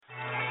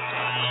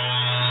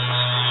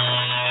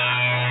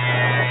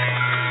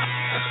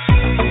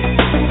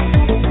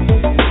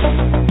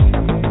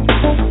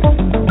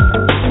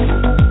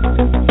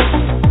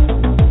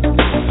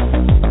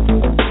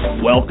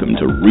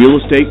Real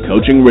Estate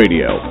Coaching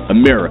Radio,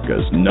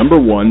 America's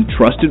 #1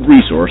 trusted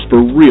resource for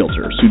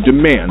realtors who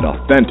demand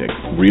authentic,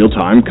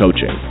 real-time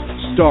coaching.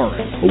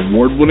 Starring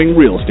award-winning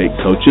real estate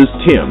coaches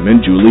Tim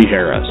and Julie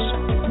Harris.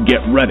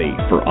 Get ready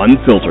for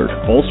unfiltered,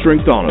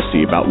 full-strength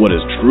honesty about what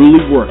is truly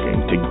working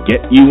to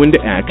get you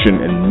into action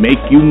and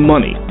make you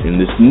money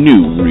in this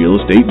new real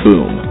estate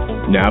boom.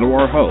 Now to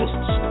our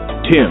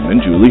hosts, Tim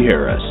and Julie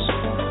Harris.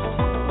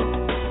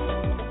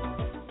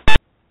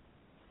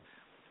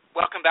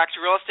 Welcome back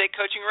to Real Estate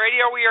Coaching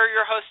Radio. We are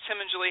your hosts, Tim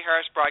and Julie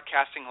Harris,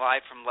 broadcasting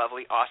live from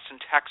lovely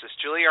Austin, Texas.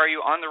 Julie, are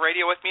you on the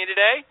radio with me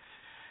today?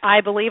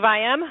 I believe I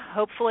am.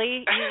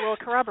 Hopefully you will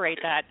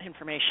corroborate that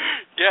information.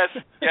 Yes,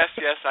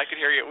 I could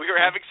hear you. We were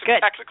having some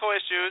technical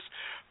issues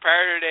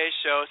prior to today's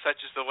show,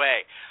 such as the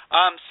way.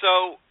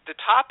 So the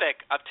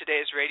topic of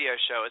today's radio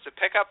show is a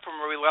pickup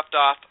from where we left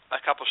off a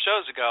couple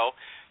shows ago,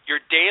 your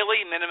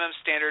daily minimum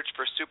standards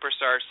for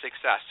superstar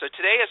success. So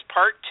today is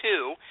part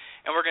 2,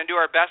 and we're going to do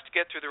our best to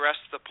get through the rest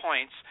of the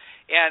points.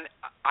 And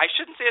I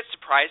shouldn't say it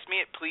surprised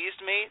me, it pleased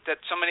me that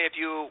so many of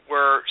you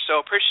were so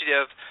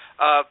appreciative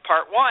of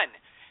part 1.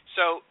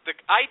 So the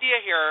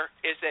idea here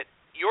is that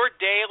your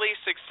daily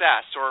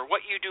success, or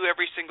what you do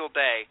every single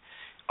day,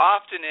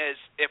 often is,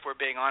 if we're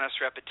being honest,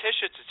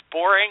 repetitious. It's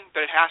boring,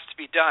 but it has to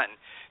be done.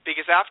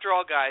 Because after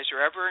all, guys, your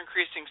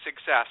ever-increasing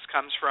success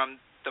comes from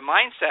the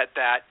mindset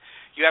that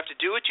you have to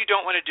do what you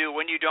don't want to do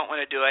when you don't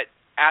want to do it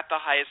at the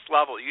highest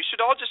level. You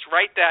should all just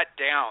write that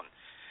down.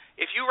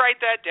 If you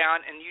write that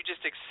down and you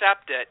just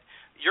accept it,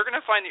 you're going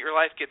to find that your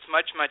life gets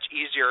much, much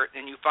easier,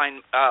 and you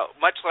find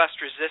much less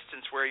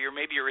resistance where you're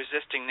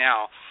resisting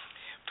now.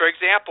 For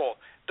example,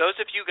 those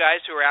of you guys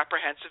who are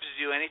apprehensive to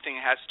do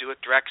anything that has to do with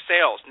direct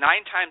sales,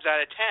 9 times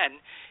out of 10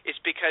 is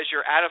because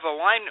you're out of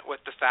alignment with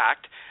the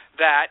fact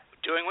that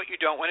doing what you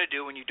don't want to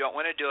do when you don't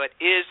want to do it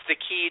is the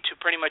key to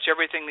pretty much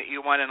everything that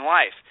you want in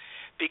life.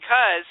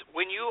 Because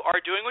when you are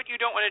doing what you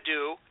don't want to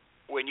do,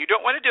 when you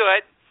don't want to do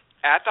it,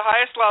 at the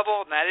highest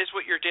level, and that is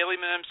what your daily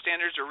minimum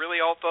standards are really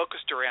all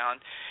focused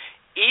around,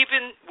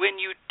 even when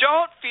you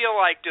don't feel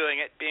like doing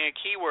it, being a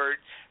key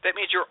word, that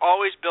means you're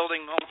always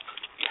building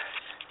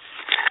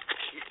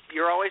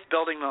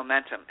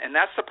momentum. And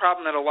that's the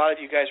problem that a lot of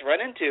you guys run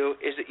into,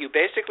 is that you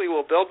basically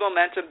will build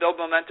momentum,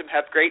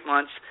 have great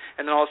months,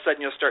 and then all of a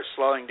sudden you'll start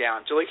slowing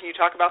down. Julie, can you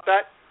talk about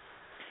that?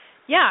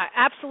 Yeah,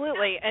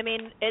 absolutely. I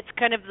mean, it's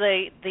kind of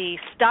the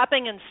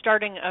stopping and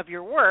starting of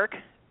your work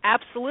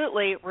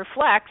absolutely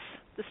reflects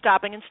the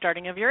stopping and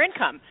starting of your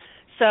income.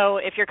 So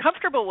if you're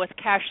comfortable with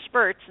cash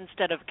spurts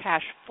instead of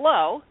cash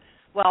flow,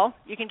 well,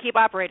 you can keep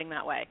operating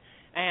that way.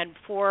 And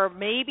for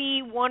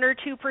maybe 1 or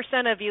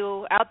 2% of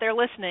you out there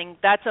listening,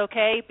 that's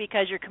okay,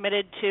 because you're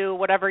committed to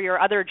whatever your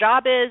other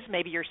job is.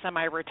 Maybe you're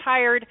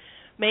semi-retired.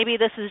 Maybe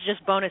this is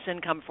just bonus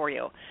income for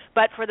you.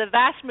 But for the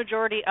vast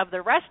majority of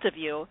the rest of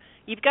you,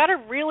 you've got to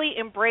really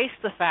embrace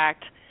the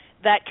fact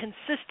that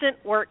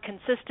consistent work,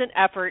 consistent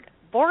effort,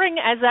 boring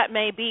as that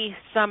may be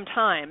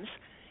sometimes,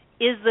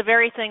 is the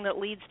very thing that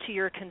leads to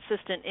your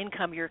consistent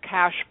income, your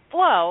cash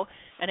flow.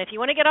 And if you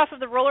want to get off of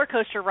the roller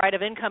coaster ride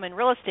of income in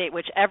real estate,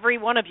 which every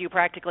one of you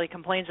practically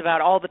complains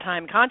about all the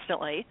time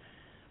constantly,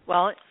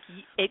 well,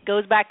 it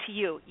goes back to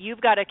you.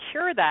 You've got to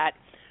cure that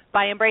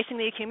by embracing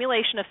the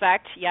accumulation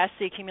effect. Yes,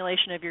 the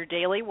accumulation of your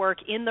daily work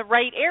in the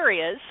right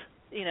areas.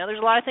 You know,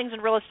 there's a lot of things in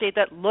real estate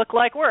that look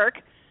like work,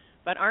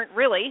 but aren't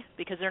really,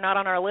 because they're not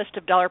on our list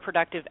of dollar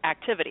productive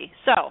activity.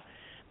 So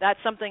that's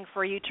something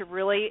for you to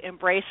really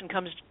embrace and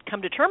come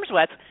to terms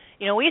with.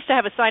 You know, we used to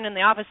have a sign in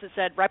the office that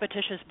said,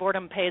 repetitious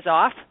boredom pays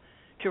off,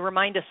 to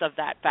remind us of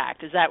that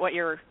fact. Is that what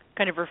you're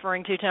kind of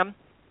referring to, Tim?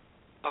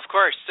 Of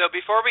course. So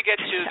before we get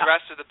to the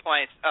rest of the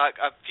points,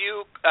 a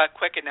few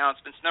quick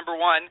announcements. Number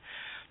 1,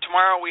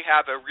 tomorrow we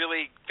have a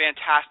really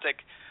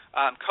fantastic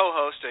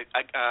co-host,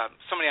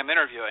 somebody I'm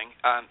interviewing,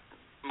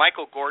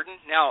 Michael Gordon.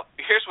 Now,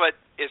 here's what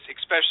is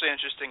especially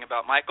interesting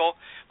about Michael.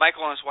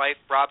 Michael and his wife,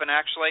 Robin,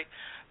 actually.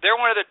 They're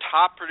one of the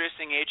top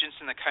producing agents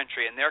in the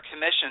country, and their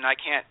commission,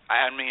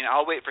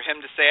 I'll wait for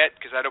him to say it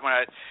because I don't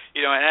want to,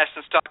 in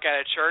essence, talk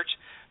out of church,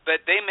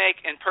 but they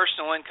make in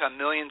personal income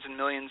millions and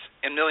millions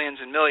and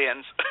millions and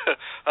millions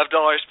of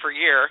dollars per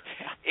year.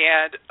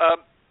 And,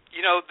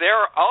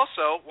 they're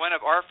also one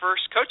of our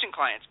first coaching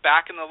clients.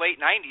 Back in the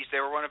late 90s, they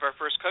were one of our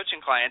first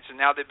coaching clients, and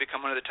now they've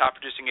become one of the top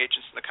producing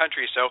agents in the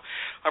country. So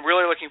I'm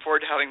really looking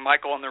forward to having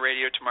Michael on the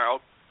radio tomorrow.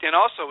 And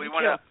also, we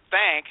want to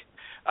thank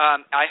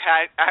I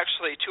had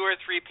actually 2 or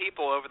 3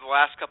 people over the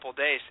last couple of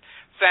days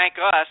thank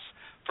us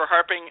for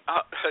harping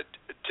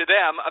to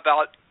them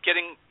about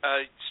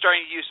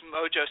starting to use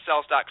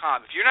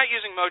MojoSells.com. If you're not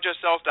using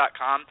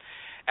MojoSells.com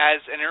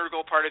as an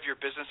integral part of your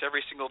business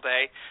every single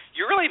day,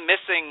 you're really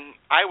missing,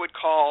 I would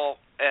call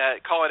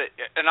it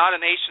an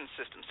automation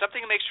system,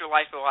 something that makes your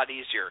life a lot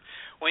easier.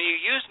 When you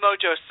use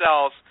Mojo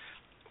Sells,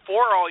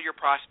 for all your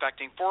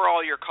prospecting, for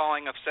all your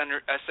calling of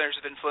centers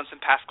of influence and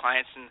past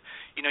clients, and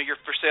your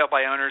for sale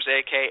by owners,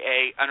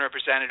 aka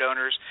unrepresented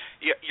owners,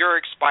 your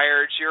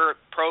expireds, your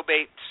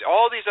probates,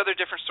 all these other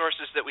different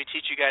sources that we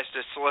teach you guys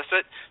to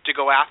solicit, to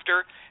go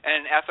after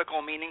in an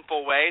ethical,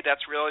 meaningful way.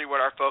 That's really what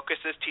our focus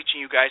is,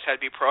 teaching you guys how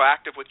to be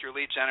proactive with your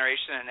lead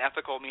generation in an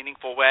ethical,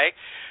 meaningful way.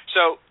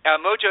 So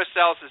Mojo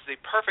Sales is the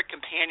perfect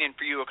companion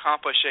for you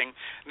accomplishing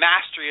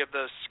mastery of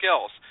those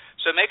skills.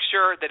 So make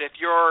sure that if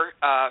you're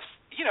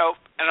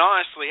and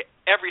honestly,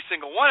 every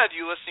single one of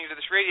you listening to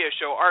this radio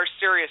show are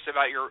serious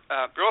about your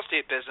real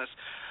estate business,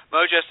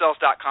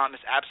 MojoSales.com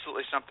is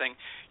absolutely something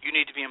you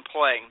need to be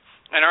employing.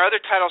 And our other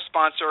title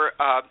sponsor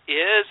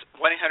is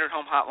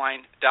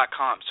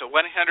 1-800-HOME-HOTLINE.com. So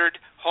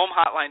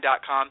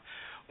 1-800-HOME-HOTLINE.com,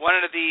 one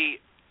of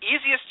the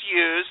easiest to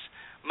use,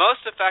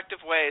 most effective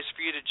ways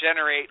for you to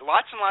generate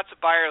lots and lots of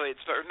buyer leads.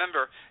 But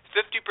remember,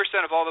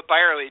 50% of all the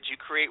buyer leads you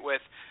create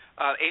with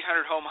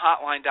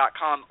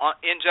 800-HOME-HOTLINE.com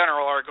in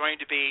general are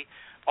going to be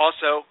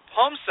also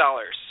home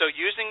sellers. So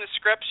using the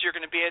scripts, you're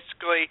going to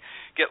basically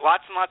get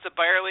lots and lots of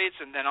buyer leads,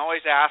 and then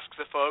always ask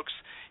the folks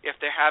if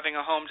they're having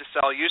a home to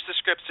sell. Use the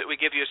scripts that we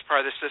give you as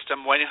part of the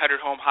system,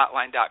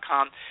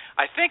 1-800-HOME-HOTLINE.com.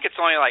 I think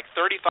it's only like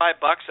 $35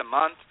 a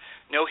month,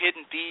 no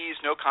hidden fees,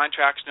 no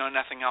contracts, no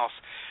nothing else.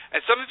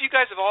 And some of you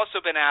guys have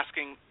also been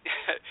asking,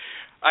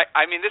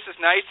 I mean, this is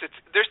nice. This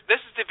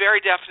is the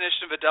very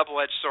definition of a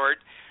double-edged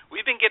sword.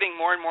 We've been getting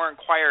more and more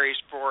inquiries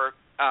for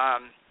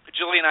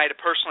Julie and I to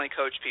personally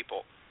coach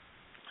people.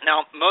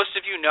 Now, most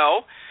of you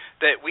know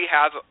that we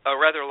have a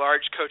rather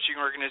large coaching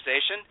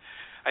organization.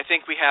 I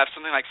think we have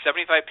something like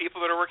 75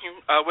 people that are working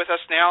with us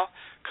now,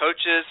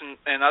 coaches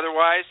and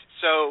otherwise.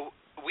 So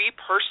we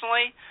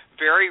personally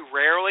very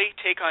rarely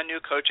take on new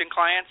coaching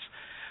clients,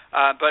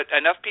 but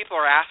enough people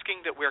are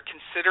asking that we're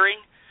considering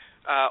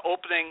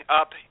opening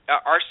up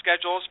our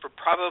schedules for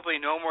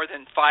probably no more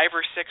than 5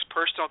 or 6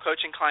 personal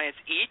coaching clients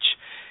each.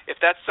 If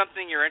that's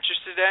something you're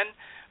interested in,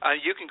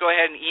 you can go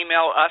ahead and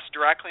email us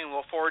directly, and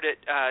we'll forward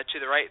it to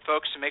the right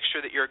folks to make sure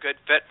that you're a good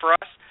fit for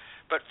us.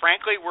 But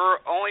frankly, we're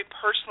only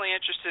personally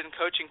interested in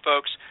coaching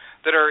folks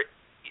that are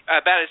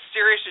about as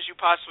serious as you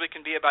possibly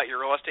can be about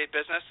your real estate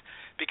business,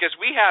 because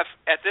we have,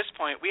 at this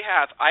point,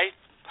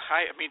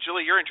 I mean,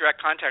 Julie, you're in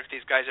direct contact with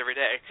these guys every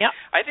day. Yep.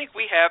 I think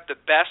we have the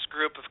best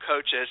group of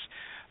coaches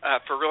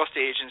for real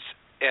estate agents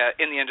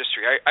in the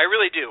industry. I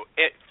really do.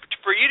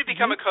 For you to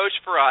become a coach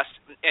for us,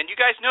 and you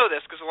guys know this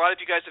because a lot of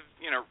you guys have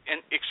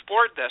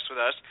explored this with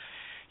us,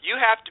 you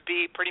have to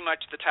be pretty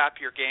much at the top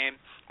of your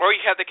game, or you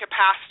have the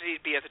capacity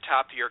to be at the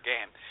top of your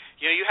game.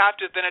 You have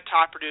to have been a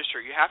top producer.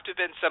 You have to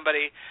have been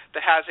somebody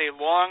that has a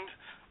long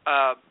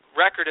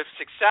record of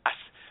success,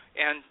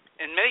 and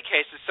in many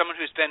cases, someone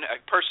who's been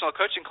a personal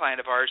coaching client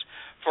of ours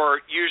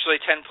for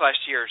usually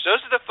 10-plus years.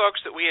 Those are the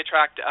folks that we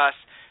attract to us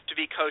to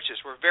be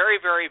coaches. We're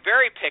very, very,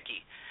 very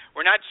picky.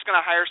 We're not just going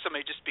to hire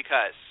somebody just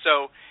because.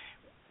 So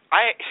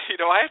I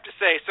have to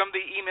say, some of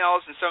the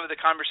emails and some of the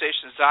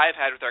conversations I've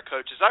had with our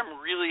coaches, I'm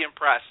really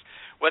impressed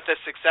with the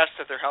success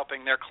that they're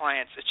helping their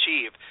clients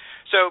achieve.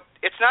 So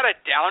it's not a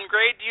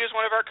downgrade to use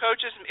one of our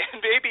coaches,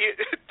 and maybe,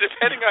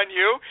 depending on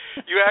you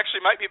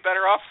actually might be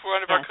better off with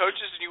one of our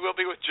coaches than you will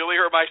be with Julie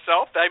or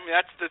myself. I mean,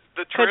 that's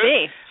the truth. Could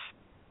be.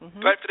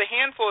 Mm-hmm. But for the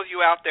handful of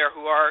you out there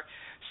who are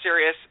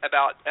serious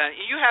about,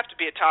 you have to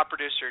be a top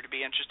producer to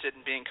be interested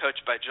in being coached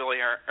by Julie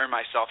or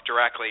myself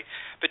directly.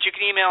 But you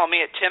can email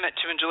me at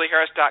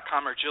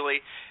tim@timandjulieharris.com or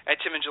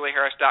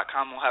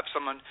julie@timandjulieharris.com. We'll have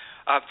someone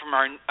from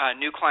our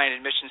new client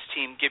admissions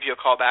team give you a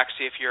call back,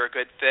 see if you're a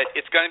good fit.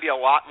 It's going to be a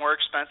lot more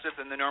expensive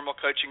than the normal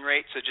coaching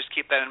rate, so just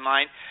keep that in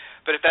mind.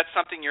 But if that's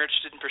something you're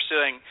interested in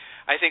pursuing,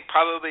 I think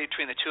probably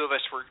between the two of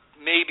us, we're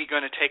maybe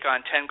going to take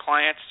on 10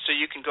 clients. So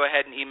you can go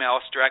ahead and email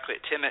us directly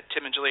at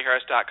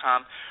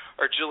tim@timandjulieharris.com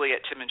or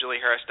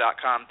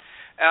julie@timandjulieharris.com.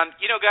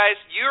 Guys,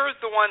 you're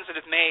the ones that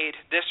have made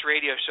this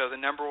radio show the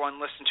number one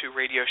listened to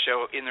radio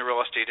show in the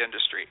real estate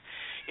industry.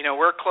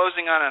 We're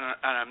closing on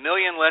 1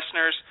 million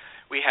listeners.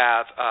 We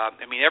have,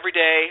 every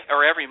day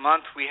or every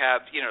month we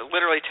have,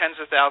 literally tens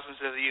of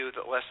thousands of you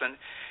that listen.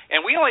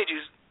 And we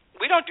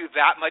don't do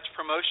that much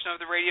promotion of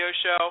the radio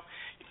show.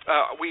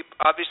 We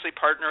obviously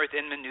partner with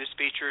Inman News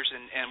Features,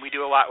 and we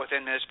do a lot with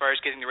Inman as far as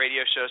getting the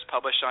radio shows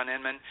published on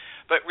Inman.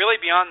 But really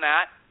beyond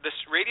that, this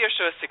radio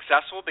show is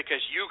successful because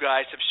you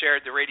guys have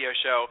shared the radio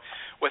show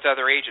with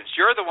other agents.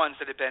 You're the ones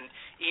that have been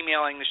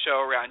emailing the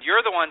show around.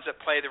 You're the ones that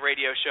play the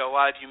radio show. A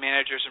lot of you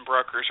managers and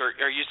brokers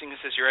are using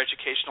this as your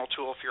educational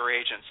tool for your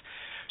agents.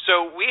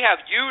 So we have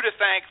you to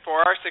thank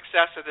for our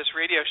success of this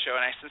radio show,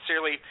 and I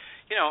sincerely,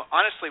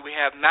 honestly, we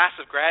have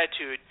massive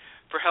gratitude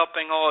for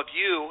helping all of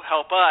you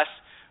help us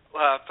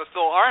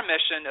fulfill our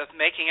mission of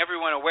making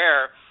everyone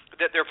aware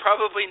that there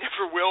probably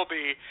never will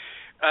be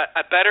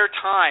a better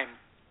time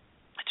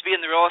to be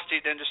in the real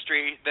estate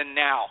industry than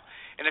now.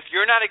 And if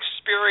you're not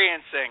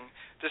experiencing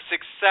the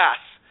success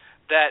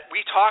that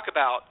we talk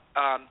about,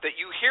 that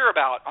you hear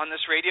about on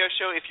this radio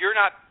show, if you're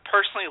not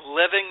personally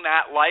living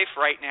that life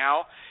right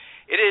now,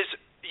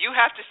 you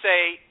have to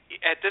say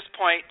at this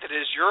point that it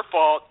is your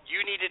fault.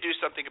 You need to do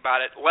something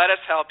about it. Let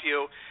us help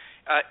you.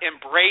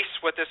 embrace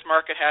what this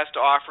market has to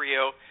offer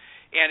you.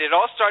 And it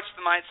all starts with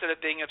the mindset of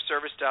being of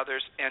service to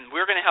others, and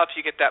we're going to help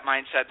you get that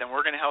mindset. Then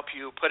we're going to help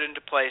you put into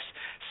place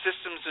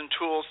systems and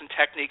tools and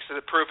techniques that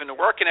have proven to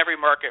work in every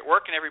market,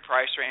 work in every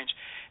price range,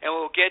 and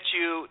will get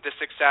you the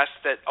success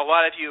that a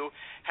lot of you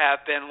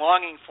have been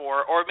longing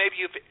for, or maybe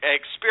you've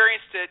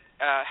experienced it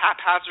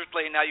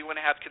haphazardly, and now you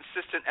want to have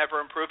consistent,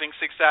 ever-improving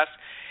success.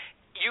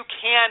 You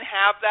can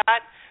have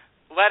that.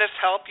 Let us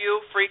help you.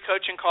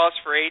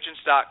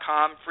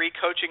 freecoachingcallsforagents.com,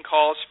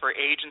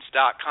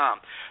 freecoachingcallsforagents.com.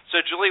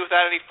 So, Julie,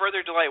 without any further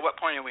delay, what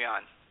point are we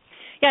on?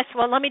 Yes,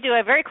 well, let me do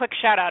a very quick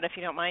shout-out, if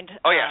you don't mind.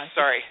 Oh, yeah,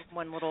 sorry.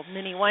 One little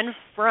mini one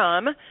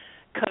from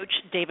Coach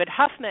David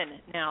Huffman.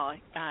 Now,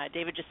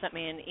 David just sent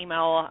me an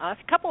email a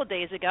couple of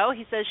days ago.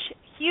 He says,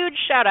 huge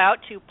shout-out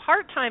to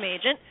part-time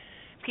agent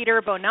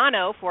Peter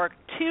Bonanno for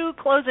 2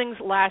 closings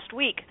last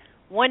week,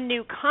 1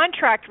 new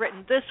contract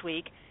written this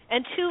week,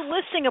 and 2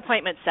 listing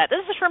appointments set.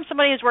 This is from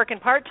somebody who's working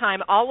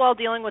part-time, all while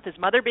dealing with his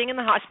mother being in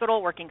the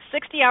hospital, working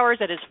 60 hours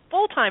at his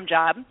full-time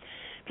job.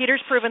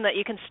 Peter's proven that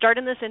you can start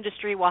in this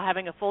industry while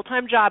having a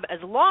full-time job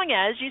as long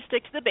as you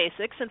stick to the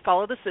basics and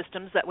follow the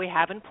systems that we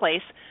have in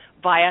place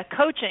via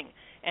coaching.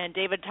 And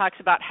David talks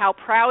about how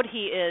proud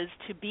he is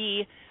to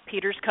be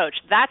Peter's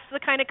coach. That's the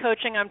kind of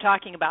coaching I'm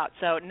talking about.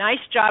 So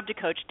nice job to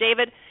Coach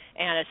David,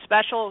 and a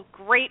special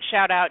great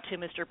shout-out to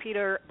Mr.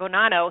 Peter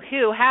Bonanno,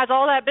 who has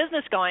all that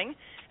business going.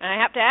 And I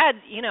have to add,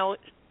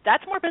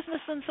 that's more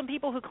business than some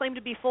people who claim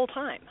to be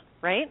full-time,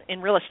 right,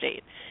 in real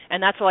estate. And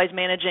that's why he's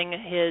managing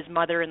his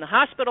mother in the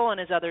hospital and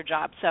his other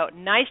job. So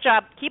nice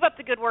job. Keep up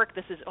the good work.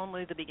 This is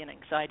only the beginning.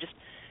 So I just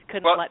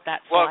couldn't let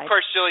that slide. Well, of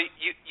course, Julie,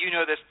 you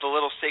know this, the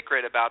little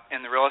secret about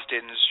in the real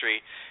estate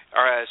industry,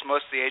 as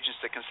most of the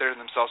agents that consider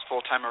themselves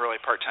full-time are really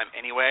part-time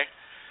anyway.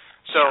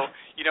 So,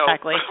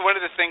 exactly. One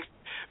of the things,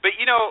 but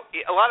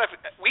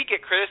we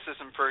get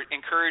criticism for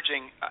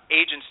encouraging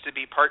agents to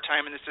be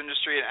part-time in this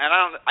industry,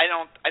 and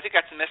I think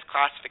that's a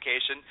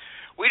misclassification.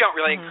 We don't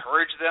really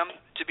encourage them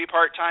to be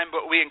part-time,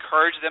 but we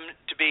encourage them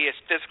to be as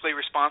physically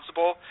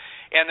responsible.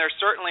 And there's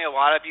certainly a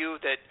lot of you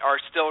that are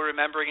still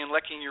remembering and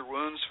licking your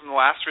wounds from the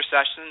last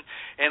recession.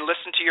 And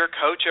listen to your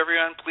coach,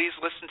 everyone. Please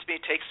listen to me.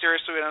 Take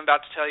seriously what I'm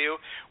about to tell you.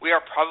 We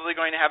are probably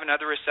going to have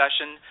another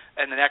recession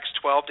in the next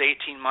 12 to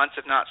 18 months,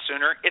 if not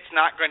sooner. It's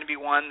not going to be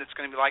one that's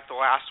going to be like the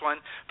last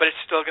one, but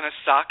it's still going to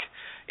suck.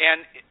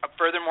 And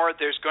furthermore,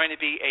 there's going to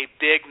be a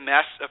big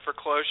mess of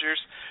foreclosures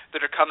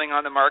that are coming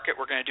on the market.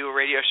 We're going to do a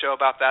radio show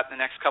about that in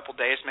the next couple of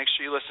days. Make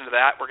sure you listen to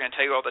that. We're going to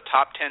tell you all the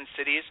top 10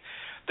 cities.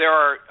 There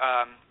are,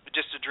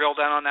 just to drill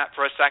down on that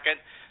for a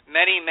second,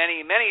 many,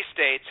 many, many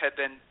states have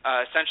been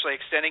essentially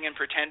extending and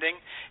pretending,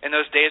 and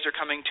those days are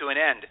coming to an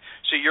end.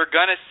 So you're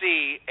going to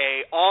see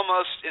a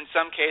almost, in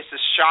some cases,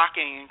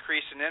 shocking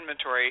increase in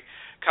inventory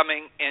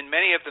coming in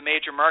many of the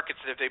major markets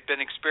that they've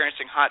been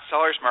experiencing hot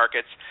sellers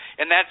markets,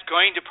 and that's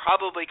going to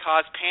probably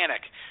cause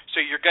panic.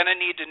 So you're going to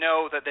need to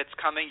know that it's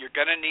coming. You're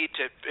going to need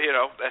to,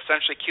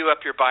 essentially queue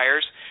up your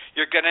buyers.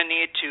 You're going to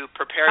need to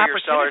prepare your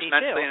sellers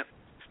mentally.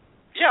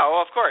 Yeah,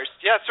 well, of course.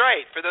 Yeah, that's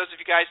right. For those of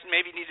you guys who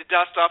maybe need to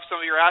dust off some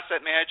of your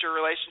asset manager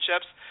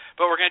relationships,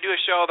 but we're going to do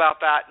a show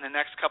about that in the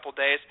next couple of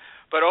days.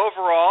 But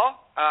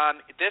overall,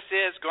 this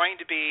is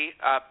going to be,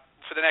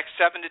 for the next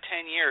 7 to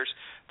 10 years,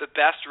 the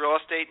best real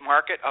estate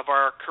market of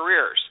our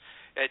careers.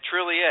 It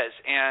truly is.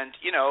 And,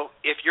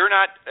 if you're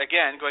not,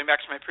 again, going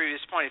back to my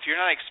previous point, if you're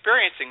not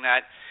experiencing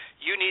that,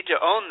 you need to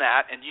own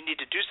that, and you need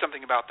to do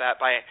something about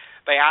that by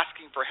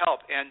asking for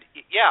help. And,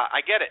 yeah, I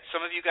get it.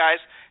 Some of you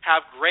guys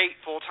have great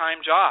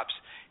full-time jobs.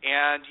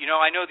 And,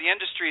 I know the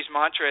industry's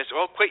mantra is,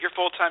 quit your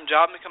full-time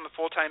job and become a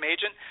full-time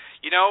agent.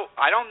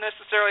 I don't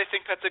necessarily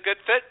think that's a good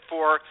fit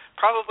for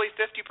probably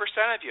 50%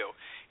 of you.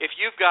 If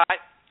you've got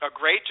a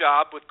great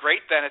job with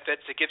great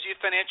benefits that gives you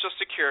financial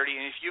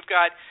security, and if you've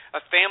got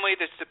a family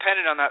that's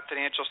dependent on that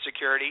financial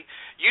security,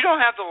 you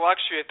don't have the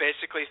luxury of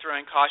basically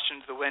throwing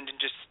caution to the wind and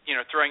just,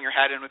 throwing your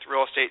hat in with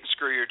real estate and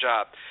screw your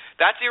job.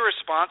 That's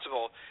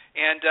irresponsible.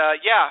 And,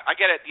 I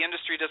get it. The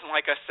industry doesn't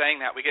like us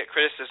saying that. We get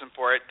criticism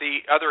for it.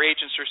 The other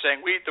agents are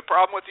saying, the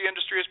problem with the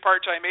industry is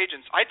part-time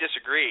agents. I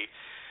disagree.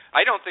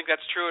 I don't think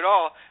that's true at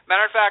all.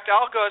 Matter of fact,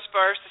 I'll go as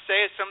far as to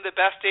say some of the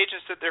best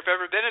agents that there have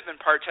ever been have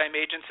been part-time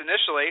agents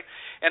initially,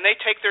 and they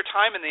take their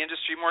time in the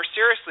industry more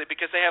seriously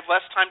because they have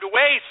less time to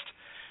waste.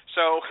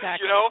 So,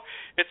 exactly.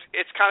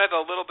 It's kind of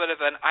a little bit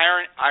of an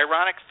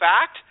ironic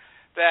fact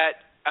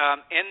that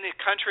in the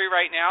country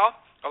right now,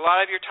 a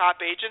lot of your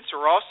top agents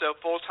are also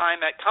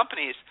full-time at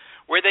companies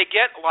where they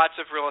get lots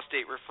of real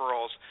estate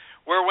referrals,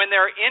 where when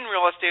they're in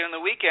real estate on the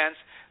weekends,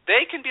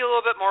 they can be a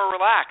little bit more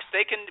relaxed.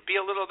 They can be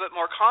a little bit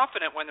more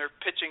confident when they're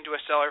pitching to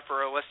a seller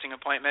for a listing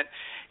appointment.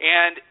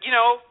 And,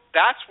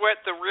 that's what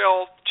the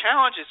real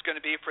challenge is going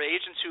to be for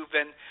agents who've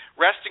been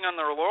resting on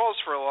their laurels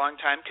for a long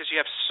time, because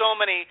you have so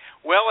many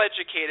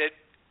well-educated,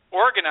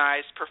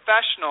 organized,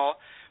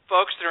 professional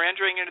folks that are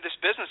entering into this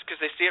business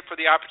because they see it for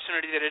the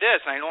opportunity that it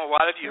is. And I know a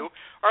lot of you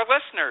are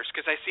listeners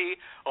because I see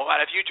a lot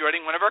of you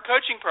joining one of our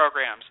coaching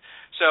programs.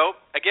 So,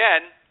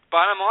 again,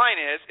 bottom line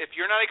is, if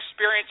you're not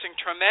experiencing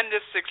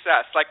tremendous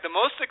success, like the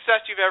most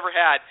success you've ever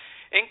had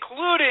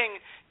including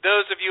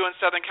those of you in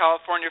Southern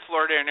California,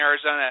 Florida, and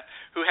Arizona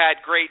who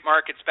had great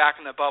markets back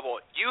in the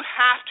bubble. You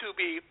have to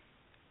be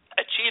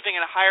achieving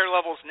at higher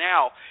levels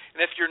now,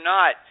 and if you're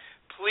not,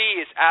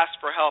 please ask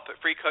for help at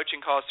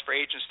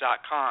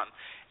freecoachingcallsforagents.com.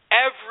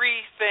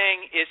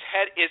 Everything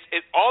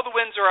all the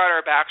winds are at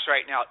our backs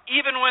right now.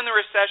 Even when the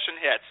recession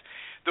hits,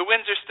 the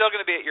winds are still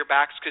going to be at your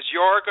backs because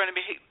you're going to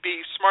be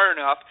smart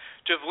enough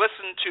to have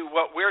listened to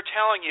what we're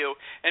telling you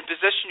and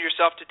position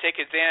yourself to take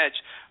advantage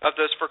of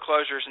those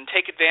foreclosures and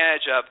take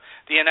advantage of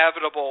the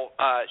inevitable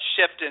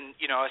shift in,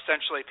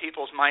 essentially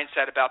people's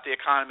mindset about the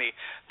economy.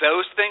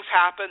 Those things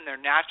happen. They're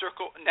natural,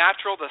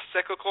 they're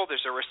cyclical.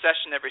 There's a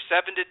recession every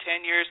 7 to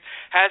 10 years,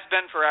 has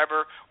been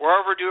forever. We're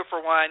overdue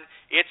for one.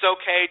 It's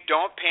okay.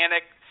 Don't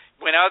panic.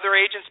 When other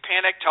agents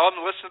panic, tell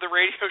them to listen to the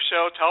radio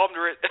show. Tell them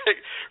to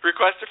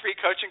request a free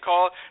coaching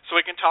call so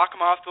we can talk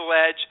them off the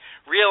ledge.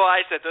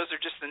 Realize that those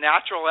are just the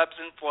natural ebbs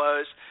and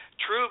flows.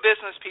 True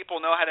business people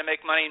know how to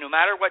make money no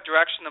matter what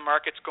direction the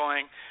market's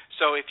going.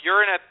 So if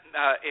you're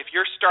if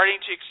you're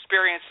starting to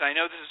experience, and I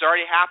know this is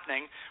already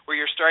happening, where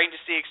you're starting to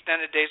see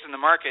extended days in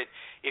the market,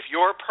 if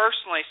you're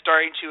personally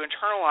starting to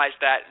internalize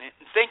that and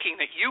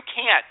thinking that you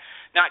can't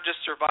not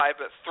just survive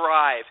but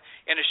thrive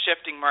in a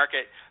shifting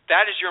market,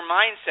 that is your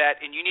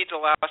mindset, and you need to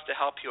allow us to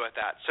help you with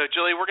that. So,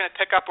 Julie, we're going to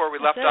pick up where we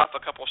left off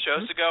a couple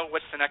shows ago.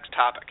 What's the next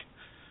topic?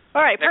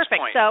 All right, next perfect.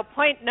 Point. So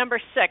point number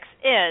 6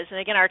 is, and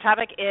again, our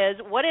topic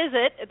is, what is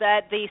it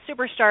that the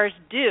superstars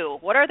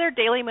do? What are their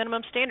daily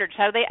minimum standards?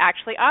 How do they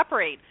actually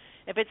operate?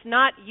 If it's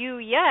not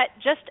you yet,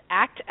 just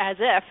act as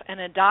if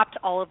and adopt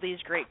all of these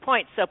great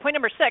points. So point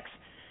number 6,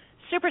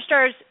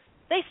 superstars,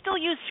 they still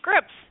use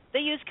scripts. They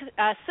use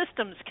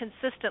systems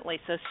consistently,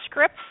 so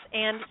scripts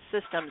and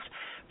systems.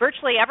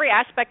 Virtually every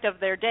aspect of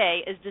their day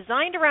is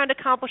designed around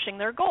accomplishing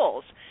their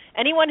goals.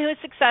 Anyone who is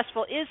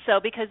successful is so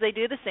because they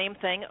do the same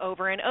thing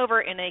over and over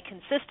in a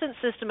consistent,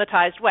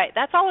 systematized way.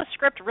 That's all a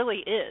script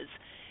really is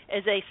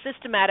a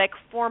systematic,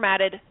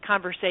 formatted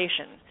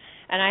conversation.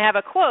 And I have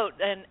a quote,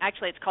 and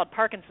actually it's called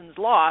Parkinson's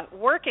Law: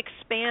 work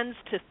expands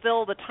to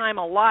fill the time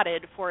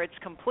allotted for its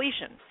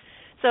completion.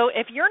 So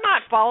if you're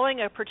not following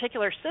a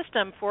particular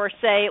system for,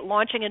 say,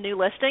 launching a new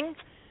listing,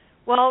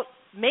 well,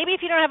 maybe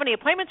if you don't have any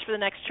appointments for the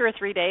next 2 or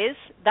 3 days,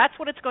 that's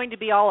what it's going to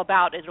be all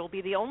about. It'll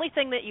be the only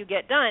thing that you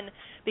get done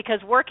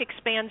because work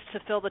expands to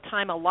fill the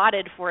time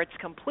allotted for its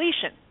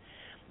completion.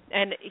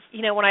 And,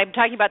 when I'm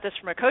talking about this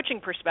from a coaching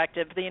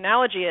perspective, the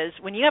analogy is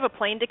when you have a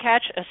plane to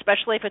catch,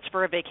 especially if it's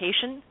for a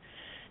vacation,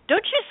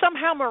 don't you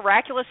somehow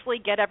miraculously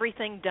get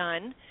everything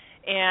done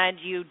and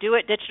you do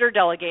it, ditch it, or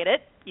delegate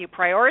it, you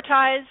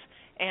prioritize,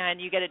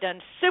 and you get it done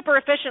super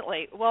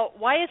efficiently. Well,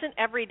 why isn't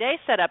every day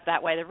set up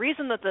that way? The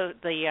reason that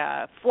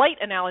the flight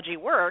analogy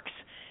works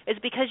is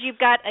because you've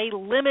got a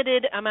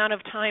limited amount of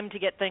time to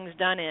get things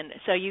done in,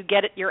 so you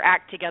get your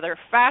act together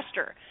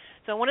faster.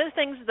 So one of the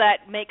things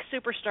that makes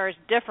superstars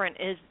different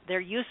is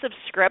their use of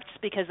scripts,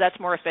 because that's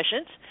more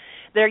efficient,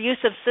 their use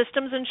of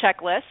systems and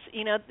checklists.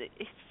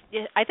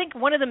 I think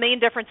one of the main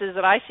differences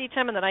that I see,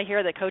 Tim, and that I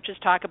hear that coaches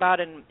talk about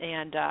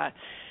and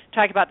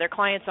talk about their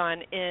clients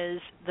on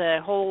is the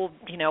whole,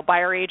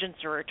 buyer agents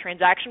or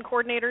transaction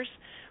coordinators,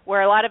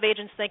 where a lot of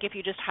agents think if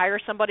you just hire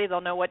somebody,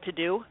 they'll know what to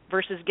do,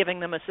 versus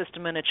giving them a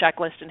system and a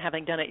checklist and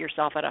having done it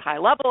yourself at a high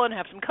level and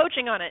have some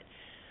coaching on it.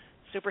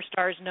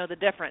 Superstars know the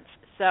difference.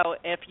 So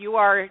if you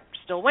are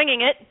still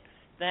winging it,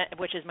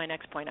 which is my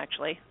next point,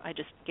 actually, I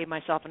just gave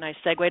myself a nice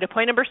segue to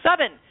point number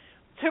 7.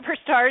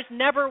 Superstars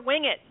never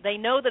wing it. They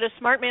know that a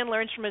smart man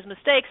learns from his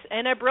mistakes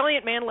and a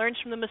brilliant man learns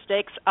from the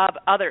mistakes of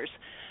others.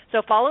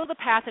 So follow the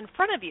path in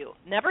front of you.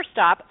 Never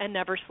stop and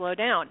never slow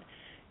down.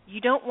 You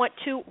don't want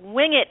to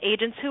wing it.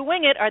 Agents who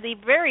wing it are the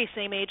very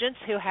same agents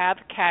who have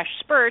cash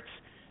spurts,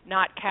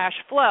 not cash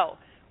flow.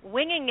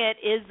 Winging it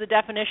is the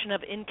definition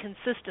of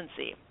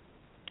inconsistency.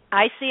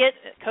 I see it,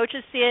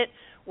 coaches see it,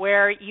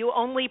 where you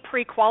only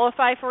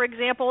pre-qualify, for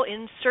example,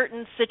 in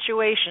certain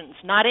situations,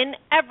 not in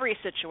every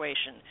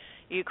situation.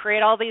 You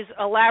create all these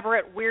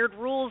elaborate, weird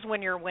rules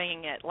when you're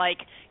winging it, like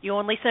you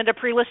only send a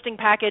pre-listing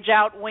package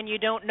out when you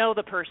don't know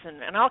the person,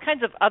 and all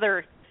kinds of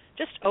other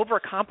just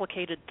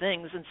overcomplicated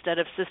things instead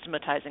of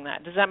systematizing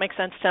that. Does that make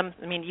sense, Tim?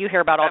 I mean, you hear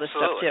about all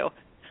Absolutely. This stuff,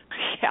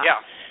 too. Yeah.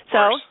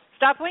 So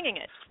stop winging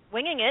it.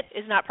 Winging it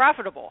is not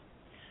profitable.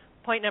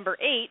 Point number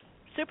 8,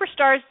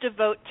 superstars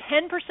devote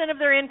 10% of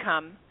their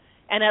income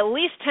and at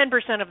least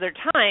 10% of their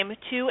time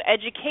to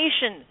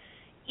education,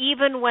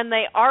 even when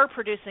they are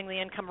producing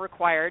the income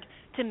required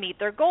to meet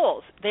their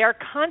goals. They are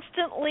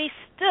constantly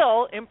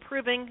still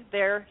improving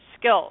their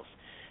skills.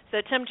 So,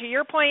 Tim, to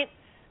your point,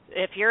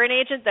 if you're an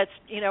agent that's,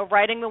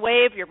 riding the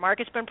wave, your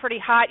market's been pretty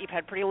hot, you've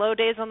had pretty low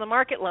days on the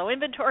market, low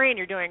inventory, and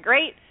you're doing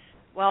great,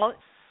 well,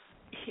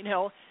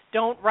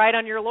 don't ride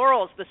on your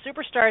laurels. The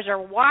superstars are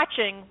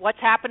watching what's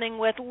happening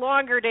with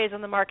longer days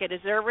on the market. Is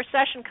there a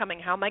recession coming?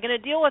 How am I going to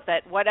deal with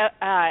it? What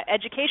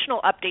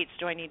educational updates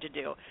do I need to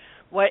do?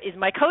 What is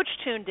my coach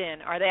tuned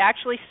in? Are they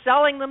actually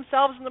selling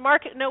themselves in the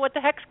market and know what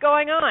the heck's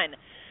going on?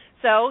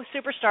 So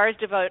superstars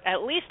devote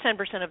at least 10%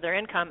 of their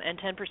income and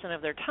 10%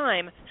 of their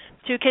time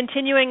to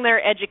continuing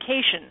their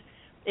education.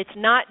 It's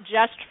not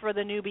just for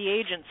the newbie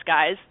agents,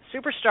 guys.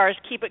 Superstars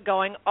keep it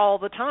going all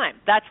the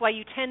time. That's why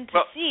you tend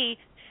to see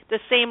the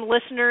same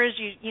listeners.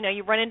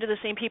 You run into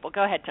the same people.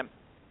 Go ahead, Tim.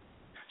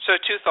 So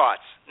 2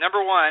 thoughts.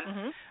 Number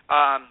one,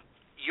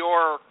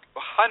 you're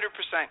 100%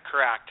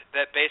 correct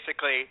that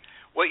basically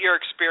what you're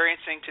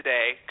experiencing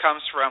today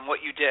comes from what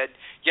you did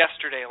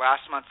yesterday,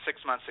 last month, 6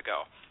 months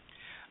ago.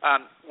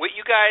 What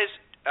you guys,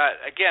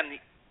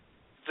 again,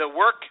 the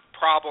work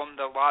problem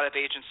that a lot of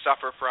agents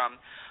suffer from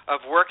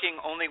of working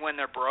only when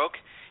they're broke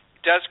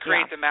does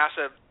create the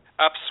massive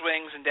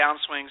upswings and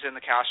downswings in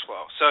the cash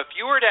flow. So if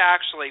you were to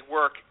actually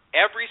work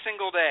every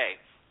single day,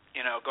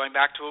 going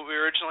back to what we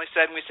originally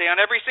said and we say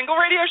on every single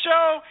radio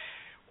show,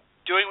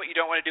 doing what you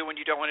don't want to do when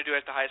you don't want to do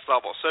it at the highest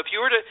level. So if you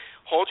were to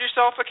hold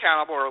yourself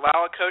accountable or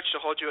allow a coach to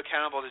hold you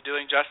accountable to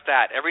doing just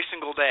that every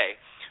single day,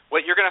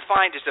 what you're going to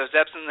find is those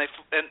ebbs and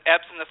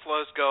the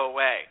flows go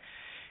away.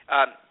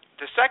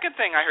 The second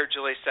thing I heard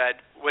Julie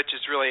said, which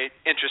is really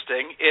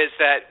interesting, is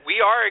that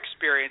we are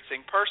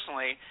experiencing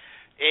personally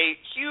a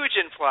huge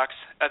influx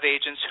of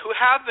agents who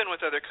have been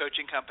with other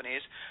coaching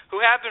companies, who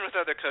have been with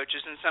other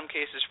coaches in some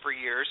cases for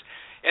years,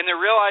 and they're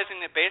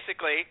realizing that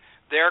basically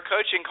their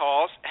coaching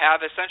calls have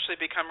essentially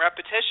become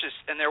repetitious,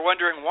 and they're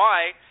wondering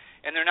why,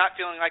 and they're not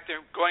feeling like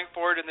they're going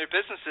forward in their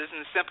businesses,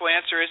 and the simple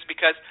answer is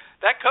because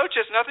that coach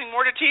has nothing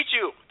more to teach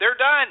you. They're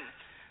done.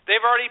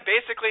 They've already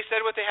basically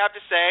said what they have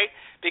to say,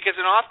 because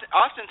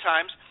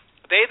oftentimes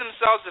they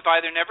themselves have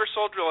either never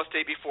sold real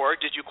estate before.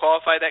 Did you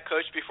qualify that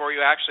coach before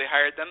you actually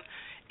hired them?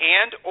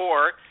 And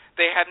or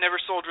they have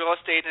never sold real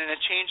estate in a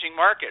changing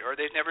market, or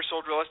they've never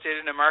sold real estate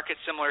in a market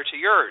similar to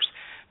yours.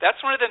 That's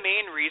one of the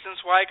main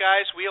reasons why,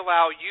 guys, we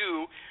allow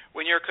you,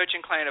 when you're a coaching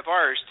client of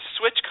ours, to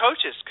switch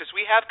coaches, because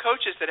we have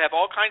coaches that have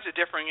all kinds of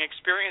differing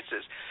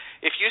experiences.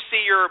 If you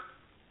see your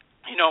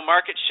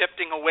market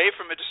shifting away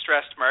from a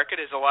distressed market,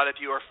 as a lot of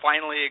you are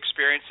finally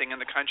experiencing in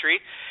the country,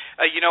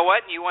 you know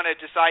what, and you want to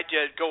decide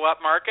to go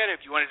up market,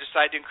 if you want to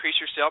decide to increase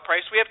your sale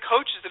price, we have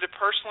coaches that have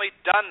personally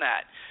done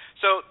that.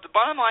 So the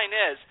bottom line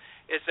is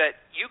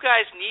that you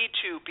guys need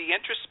to be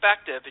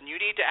introspective, and you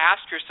need to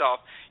ask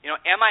yourself,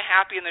 am I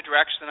happy in the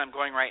direction that I'm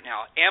going right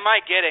now? Am I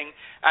getting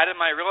out of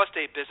my real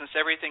estate business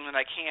everything that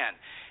I can?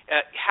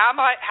 Have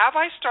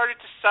I started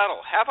to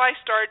settle? Have I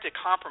started to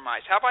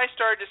compromise? Have I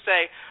started to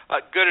say,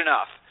 good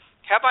enough?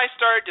 Have I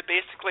started to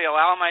basically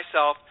allow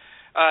myself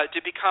to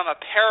become a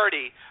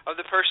parody of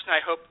the person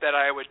I hoped that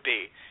I would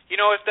be?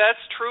 If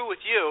that's true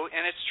with you,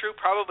 and it's true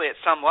probably at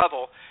some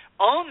level,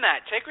 own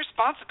that. Take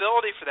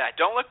responsibility for that.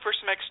 Don't look for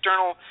some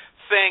external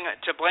thing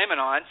to blame it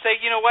on. Say,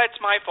 you know what,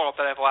 it's my fault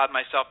that I've allowed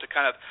myself to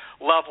kind of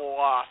level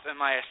off in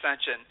my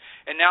ascension,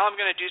 and now I'm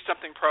going to do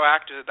something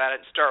proactive about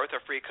it and start with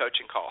a free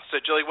coaching call. So,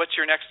 Julie, what's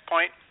your next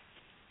point?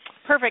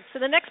 Perfect.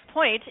 So the next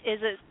point is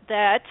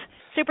that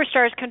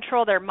superstars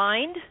control their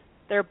mind,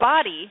 their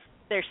body,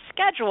 their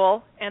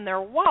schedule, and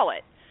their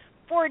wallet.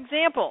 For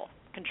example,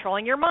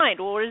 controlling your mind.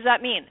 Well, what does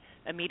that mean?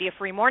 A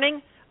media-free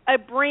morning, a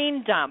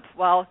brain dump.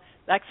 Well,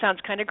 that sounds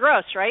kind of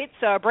gross, right?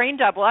 So a brain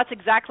dump, well, that's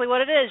exactly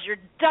what it is. You're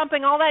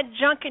dumping all that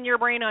junk in your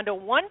brain onto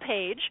one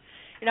page.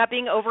 You're not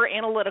being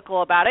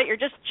over-analytical about it. You're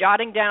just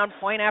jotting down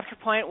point after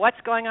point, what's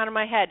going on in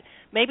my head.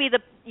 Maybe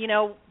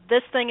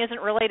this thing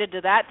isn't related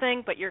to that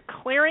thing, but you're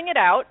clearing it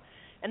out,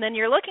 and then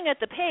you're looking at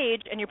the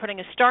page, and you're putting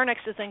a star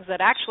next to things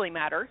that actually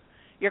matter.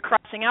 You're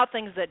crossing out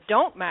things that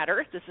don't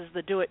matter. This is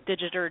the do it,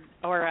 digit,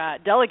 or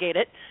delegate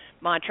it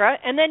mantra.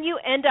 And then you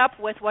end up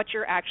with what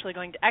you're actually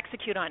going to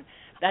execute on.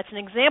 That's an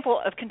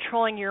example of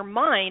controlling your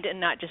mind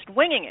and not just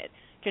winging it.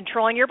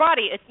 Controlling your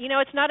body.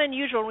 It's not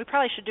unusual, and we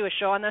probably should do a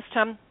show on this,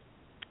 Tim.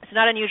 It's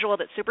not unusual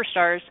that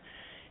superstars,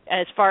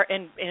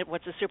 and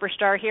what's a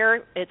superstar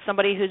here? It's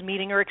somebody who's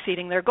meeting or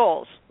exceeding their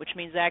goals, which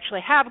means they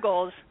actually have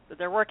goals that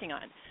they're working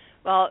on.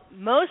 Well,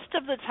 most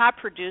of the top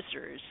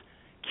producers,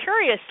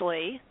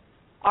 curiously,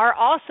 are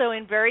also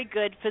in very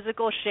good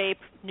physical shape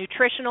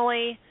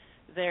nutritionally.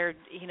 They're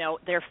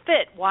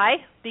fit.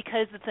 Why?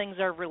 Because the things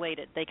are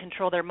related. They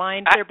control their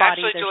mind, their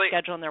body, their Julie,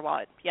 schedule, and their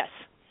wallet. Yes.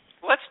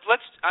 Let's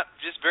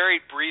just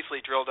very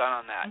briefly drill down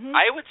on that. Mm-hmm.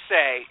 I would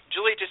say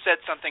Julie just said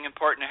something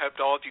important. I hope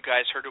all of you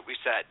guys heard what we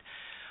said.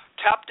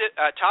 Top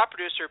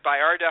producer,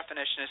 by our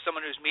definition, is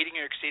someone who's meeting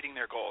or exceeding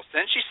their goals.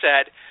 Then she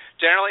said,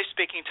 generally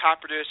speaking,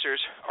 top producers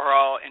are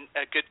all in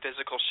a good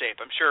physical shape.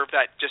 I'm sure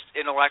that just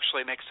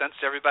intellectually makes sense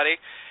to everybody.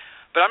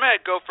 But I'm going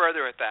to go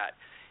further with that.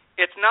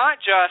 It's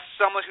not just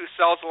someone who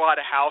sells a lot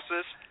of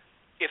houses.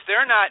 If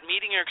they're not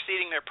meeting or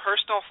exceeding their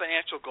personal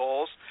financial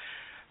goals,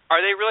 are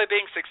they really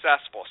being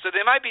successful? So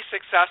they might be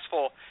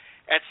successful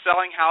at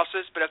selling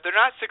houses, but if they're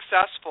not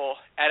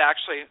successful at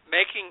actually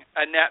making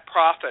a net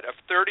profit of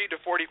 30 to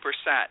 40%,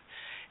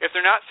 if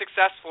they're not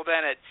successful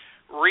then at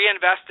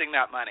reinvesting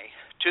that money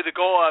to the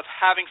goal of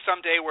having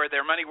some day where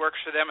their money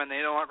works for them and they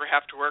no longer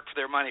have to work for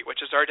their money,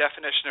 which is our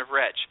definition of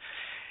rich.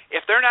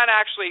 If they're not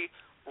actually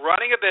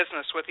running a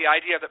business with the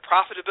idea that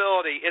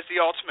profitability is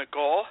the ultimate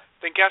goal,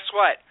 then guess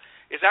what?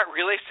 Is that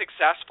really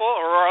successful,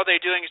 or all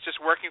they doing is just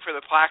working for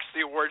the plaques,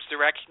 the awards,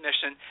 the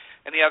recognition,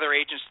 and the other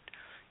agents,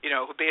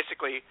 who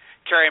basically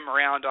carry them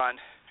around on,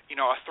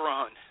 a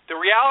throne. The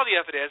reality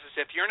of it is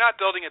if you're not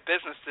building a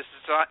business that's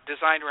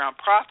designed around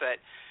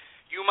profit,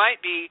 you might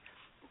be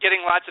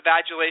getting lots of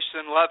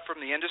adulation and love from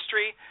the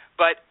industry,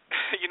 but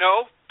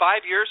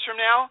 5 years from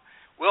now,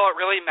 will it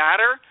really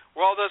matter?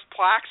 Will all those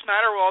plaques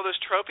matter? Will all those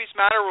trophies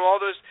matter? Will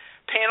all those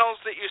panels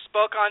that you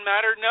spoke on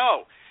matter?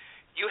 No.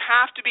 You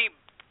have to be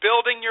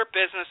building your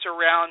business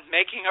around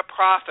making a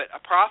profit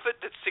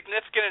that's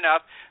significant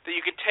enough that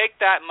you can take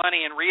that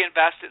money and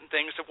reinvest it in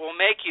things that will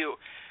make you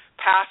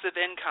passive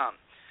income.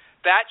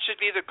 That should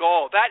be the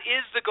goal. That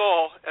is the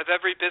goal of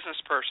every business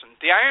person.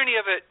 The irony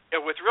of it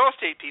with real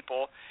estate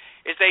people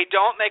is they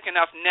don't make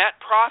enough net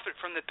profit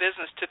from the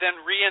business to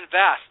then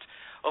reinvest.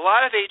 A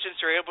lot of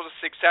agents are able to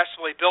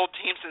successfully build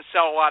teams and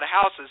sell a lot of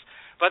houses,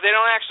 but they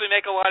don't actually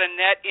make a lot of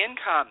net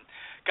income.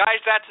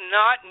 Guys, that's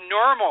not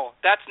normal.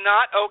 That's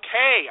not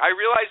okay. I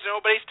realize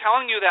nobody's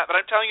telling you that, but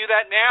I'm telling you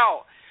that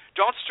now.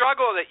 Don't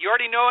struggle with it. You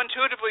already know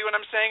intuitively what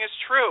I'm saying is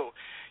true.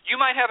 You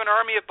might have an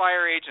army of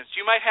buyer agents.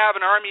 You might have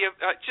an army of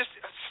just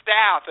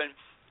staff and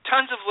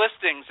tons of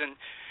listings, and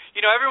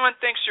everyone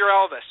thinks you're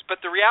Elvis. But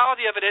the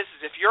reality of it is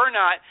if you're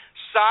not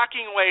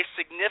socking away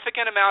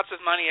significant amounts of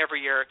money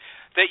every year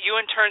that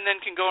you in turn then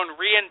can go and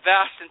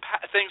reinvest in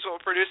things that will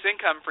produce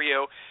income for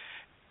you,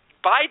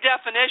 by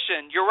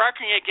definition, you're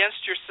working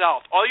against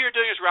yourself. All you're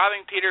doing is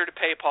robbing Peter to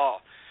pay Paul,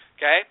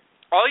 okay?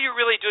 All you're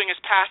really doing is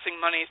passing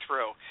money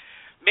through.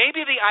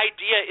 Maybe the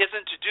idea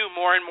isn't to do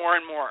more and more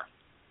and more.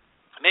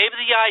 Maybe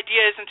the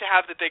idea isn't to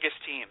have the biggest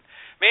team.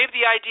 Maybe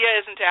the idea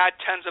isn't to add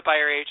tons of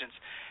buyer agents.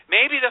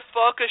 Maybe the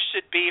focus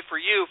should be for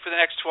you for the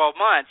next 12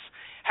 months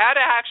how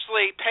to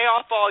actually pay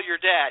off all your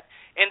debt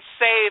and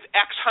save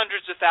X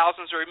hundreds of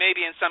thousands or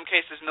maybe in some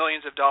cases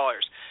millions of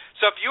dollars.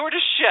 So if you were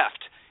to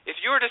shift, if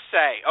you were to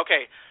say,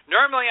 okay,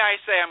 normally I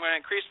say I'm going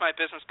to increase my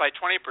business by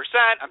 20%,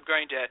 I'm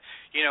going to,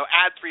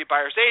 add 3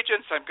 buyer's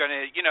agents, I'm going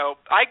to,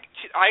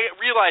 I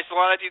realize a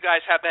lot of you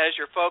guys have that as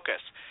your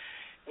focus.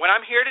 What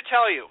I'm here to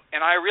tell you,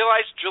 and I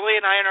realize Julie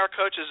and I and our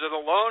coaches are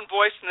the lone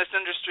voice in this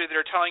industry that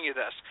are telling you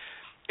this,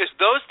 is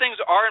those things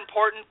are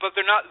important, but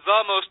they're not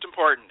the most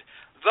important.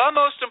 The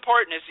most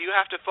important is you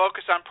have to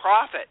focus on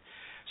profit.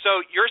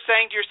 So you're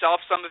saying to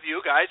yourself, some of you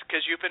guys,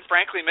 because you've been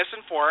frankly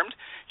misinformed,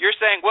 you're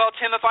saying, well,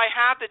 Tim, if I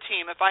have the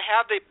team, if I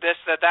have this,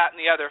 that, and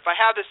the other, if I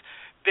have this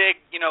big,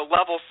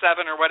 level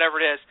 7 or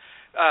whatever it is,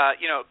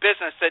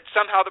 business, that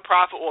somehow the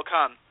profit will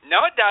come.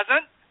 No, it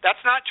doesn't.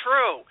 That's not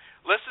true.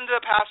 Listen to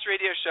the past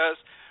radio shows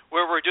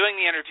where we're doing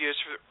the interviews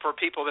for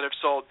people that are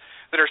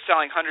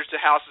selling hundreds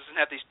of houses and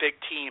have these big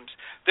teams.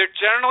 They're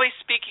generally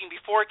speaking,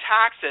 before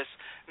taxes,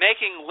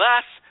 making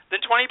less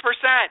than 20%,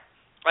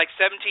 like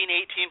 17,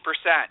 18%.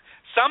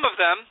 Some of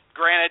them,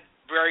 granted,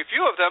 very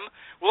few of them,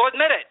 will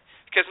admit it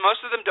because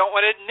most of them don't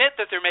want to admit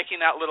that they're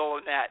making that little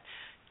net.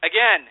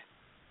 Again,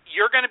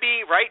 you're going to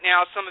be, right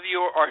now, some of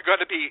you are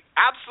going to be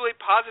absolutely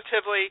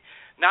positively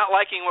not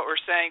liking what we're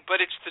saying,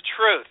 but it's the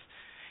truth.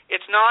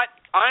 It's not,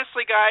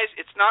 honestly, guys,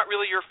 it's not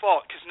really your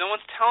fault because no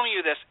one's telling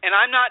you this. And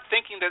I'm not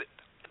thinking that,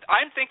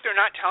 I think they're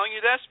not telling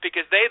you this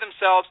because they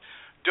themselves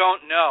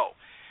don't know.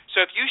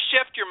 So if you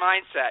shift your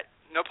mindset,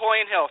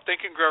 Napoleon Hill,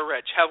 Think and Grow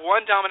Rich, have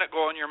one dominant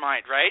goal in your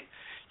mind, right?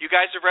 You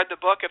guys have read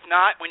the book. If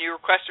not, when you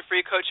request a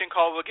free coaching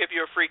call, we'll give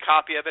you a free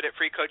copy of it at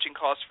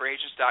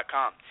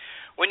freecoachingcallsforagents.com.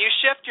 When you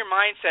shift your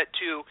mindset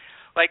to,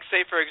 like,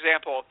 say, for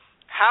example,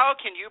 how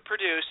can you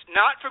produce,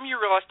 not from your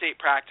real estate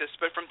practice,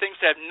 but from things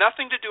that have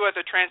nothing to do with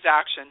a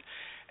transaction,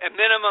 a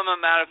minimum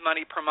amount of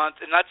money per month,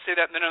 and let's say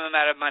that minimum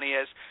amount of money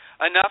is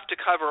enough to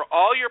cover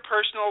all your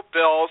personal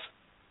bills,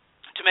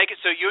 to make it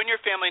so you and your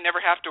family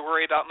never have to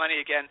worry about money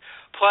again,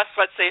 plus,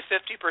 let's say,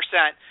 50%,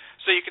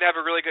 so you can have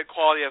a really good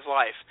quality of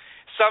life.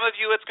 Some of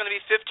you, it's going to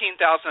be $15,000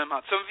 a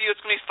month. Some of you,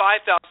 it's going to be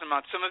 $5,000 a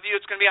month. Some of you,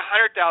 it's going to be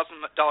 $100,000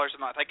 a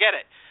month. I get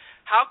it.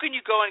 How can you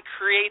go and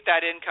create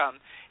that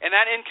income? And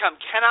that income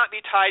cannot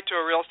be tied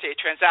to a real estate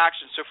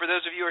transaction. So for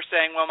those of you who are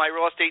saying, well, my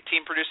real estate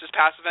team produces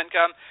passive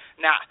income,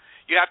 nah.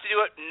 You have to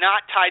do it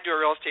not tied to a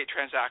real estate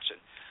transaction.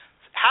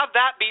 Have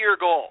that be your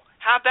goal.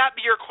 Have that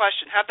be your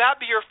question. Have that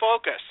be your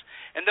focus.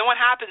 And then what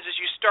happens is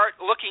you start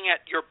looking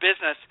at your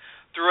business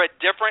through a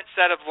different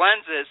set of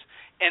lenses.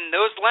 And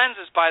those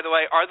lenses, by the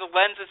way, are the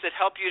lenses that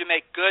help you to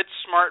make good,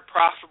 smart,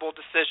 profitable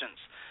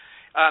decisions.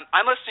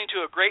 I'm listening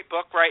to a great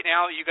book right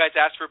now. You guys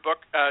asked for book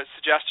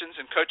suggestions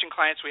and coaching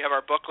clients. We have our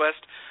book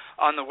list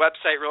on the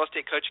website, Real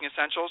Estate Coaching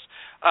Essentials.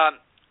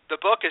 The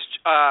book is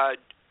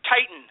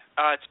Titan.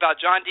 It's about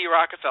John D.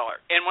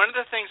 Rockefeller. And one of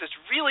the things that's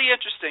really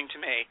interesting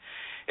to me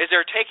is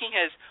they're taking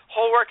his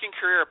whole working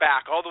career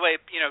back all the way,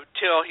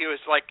 till he was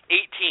like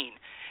 18.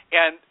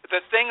 And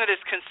the thing that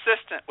is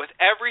consistent with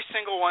every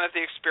single one of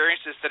the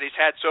experiences that he's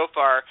had so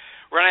far,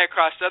 running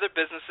across other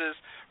businesses,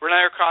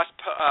 running across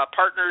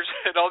partners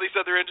and all these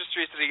other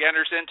industries that he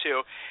enters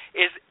into,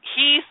 is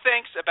he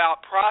thinks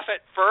about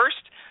profit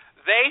first.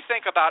 They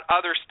think about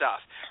other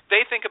stuff.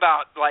 They think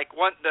about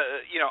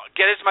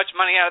get as much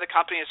money out of the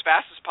company as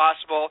fast as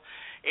possible.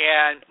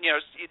 and you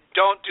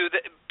don't do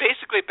that.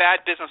 Basically,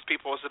 bad business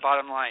people is the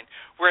bottom line.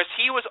 Whereas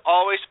he was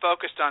always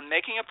focused on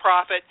making a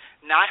profit,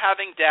 not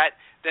having debt,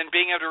 then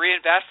being able to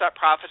reinvest that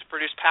profit to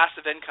produce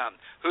passive income.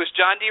 Who's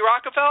John D.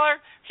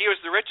 Rockefeller? He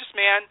was the richest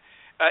man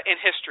in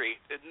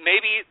history.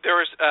 Maybe there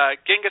was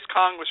Genghis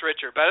Khan was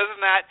richer, but other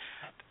than that,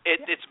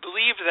 it's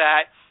believed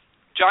that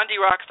John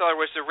D. Rockefeller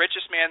was the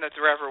richest man that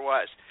there ever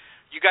was.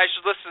 You guys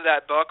should listen to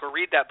that book or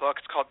read that book.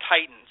 It's called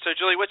Titan. So,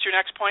 Julie, what's your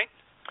next point?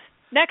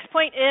 Next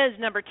point is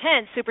number 10,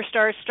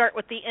 superstars start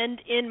with the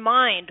end in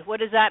mind.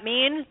 What does that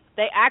mean?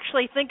 They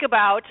actually think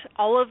about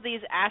all of these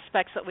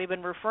aspects that we've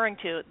been referring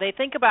to. They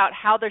think about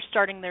how they're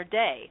starting their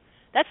day.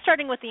 That's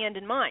starting with the end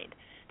in mind.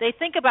 They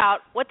think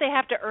about what they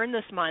have to earn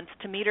this month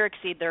to meet or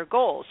exceed their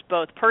goals,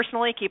 both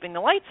personally, keeping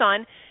the lights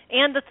on,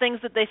 and the things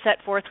that they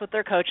set forth with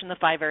their coach in the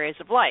 5 areas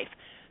of life.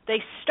 They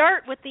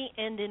start with the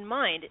end in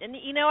mind. And,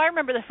 I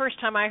remember the first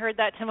time I heard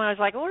that, Tim, I was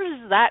like, what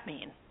does that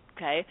mean?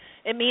 Okay.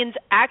 It means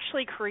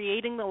actually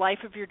creating the life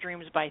of your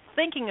dreams by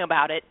thinking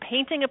about it,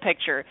 painting a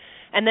picture,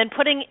 and then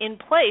putting in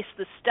place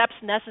the steps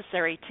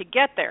necessary to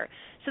get there.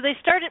 So they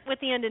start it with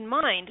the end in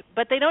mind,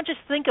 but they don't just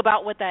think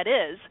about what that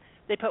is.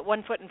 They put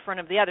one foot in front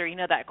of the other. You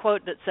know that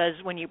quote that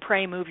says, when you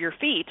pray, move your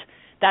feet.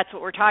 That's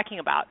what we're talking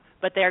about.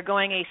 But they're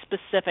going a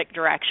specific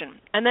direction.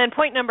 And then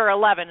point number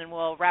 11, and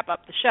we'll wrap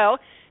up the show,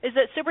 is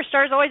that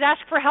superstars always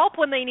ask for help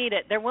when they need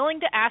it. They're willing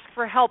to ask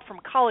for help from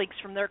colleagues,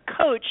 from their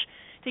coach,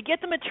 to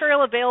get the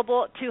material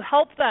available to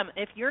help them.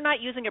 If you're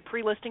not using a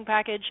pre-listing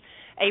package,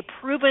 a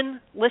proven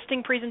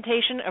listing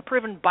presentation, a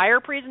proven buyer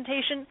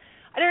presentation,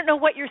 I don't know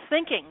what you're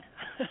thinking,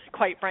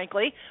 quite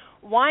frankly.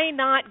 Why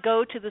not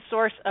go to the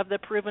source of the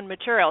proven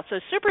material?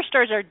 So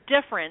superstars are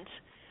different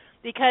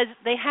because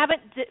they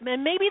haven't,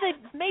 and maybe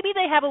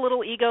they have a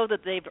little ego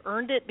that they've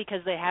earned it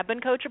because they have been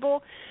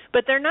coachable,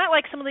 but they're not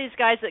like some of these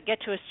guys that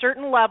get to a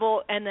certain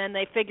level and then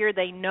they figure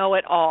they know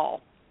it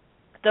all.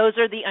 Those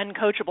are the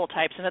uncoachable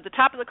types. And at the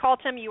top of the call,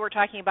 Tim, you were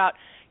talking about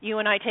you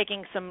and I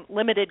taking some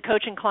limited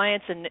coaching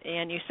clients,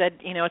 and you said,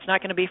 it's not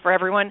going to be for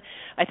everyone.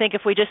 I think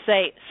if we just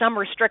say some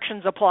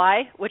restrictions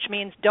apply, which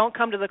means don't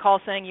come to the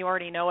call saying you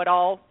already know it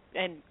all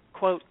and,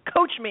 quote,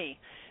 coach me,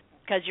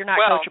 because you're not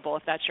coachable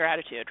if that's your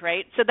attitude,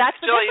 right? So that's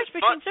the difference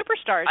between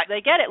superstars.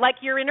 They get it.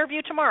 Like your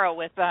interview tomorrow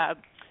with Robin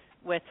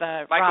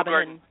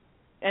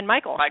and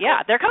Michael.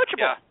 Yeah, they're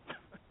coachable. Yeah.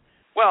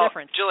 Well,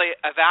 difference. Julie,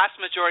 a vast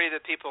majority of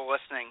the people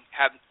listening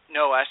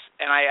know us,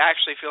 and I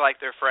actually feel like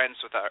they're friends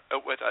with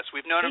us.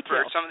 We've known them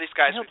for some of these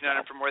guys. We've known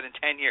them for more than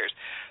 10 years.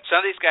 Some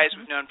of these guys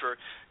we've known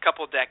for a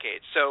couple of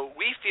decades. So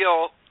we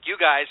feel you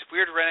guys, if we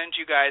were to run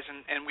into you guys,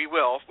 and we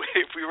will,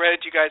 if we run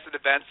into you guys at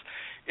events,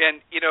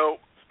 and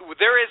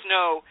there is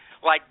no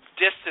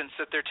distance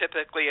that there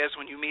typically is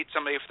when you meet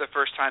somebody for the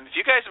first time. If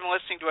you guys have been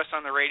listening to us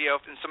on the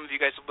radio, and some of you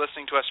guys have been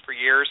listening to us for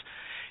years,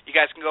 you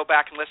guys can go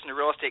back and listen to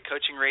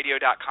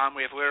realestatecoachingradio.com.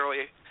 We have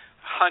literally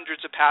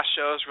hundreds of past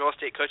shows,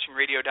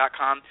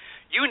 realestatecoachingradio.com.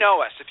 You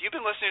know us. If you've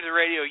been listening to the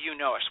radio, you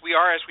know us. We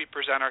are as we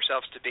present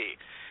ourselves to be.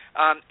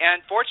 And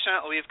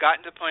fortunately, we've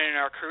gotten to the point in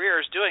our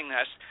careers doing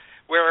this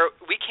where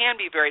we can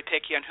be very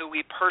picky on who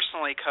we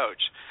personally coach.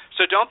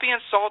 So don't be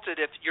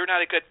insulted if you're not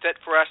a good fit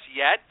for us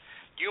yet.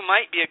 You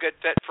might be a good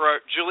fit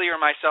for Julie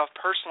or myself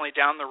personally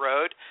down the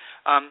road.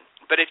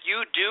 But if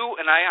you do,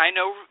 and I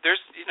know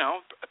there's,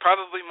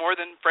 probably more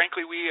than,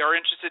 frankly, we are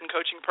interested in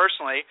coaching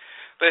personally,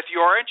 but if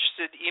you are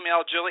interested,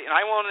 email Julie, and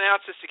I won't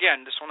announce this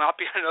again. This will not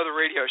be another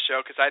radio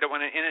show because I don't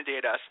want to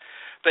inundate us,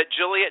 but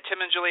Julie at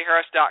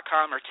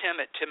timandjulieharris.com or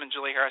Tim at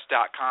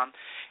timandjulieharris.com.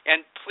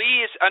 And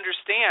please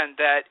understand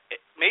that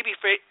maybe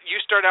you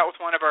start out with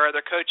one of our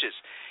other coaches,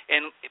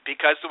 and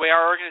because the way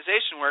our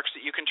organization works,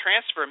 that you can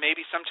transfer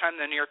maybe sometime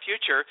in the near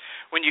future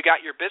when you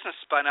got your business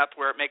spun up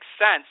where it makes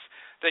sense,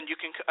 then you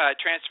can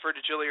transfer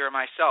to Julie or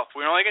myself.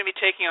 We're only going to be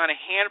taking on a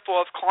handful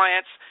of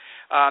clients,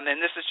 and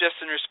this is just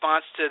in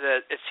response to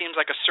it seems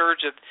like a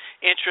surge of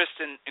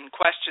interest and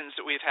questions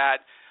that we've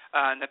had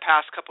in the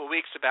past couple of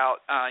weeks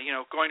about,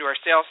 going to our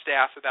sales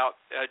staff about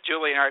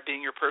Julie and I being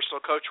your personal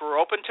coach. We're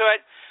open to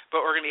it,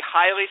 but we're going to be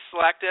highly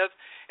selective,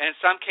 and in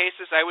some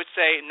cases I would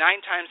say 9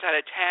 times out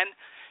of 10,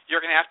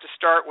 you're going to have to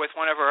start with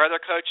one of our other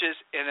coaches,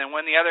 and then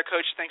when the other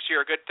coach thinks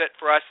you're a good fit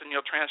for us, then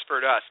you'll transfer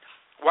to us.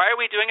 Why are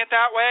we doing it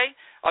that way?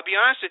 I'll be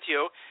honest with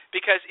you,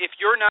 because if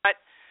you're not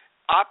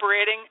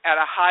operating at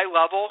a high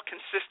level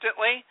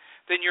consistently,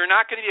 then we're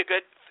not going to be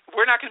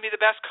the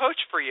best coach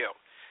for you.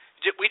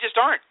 We just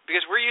aren't,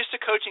 because we're used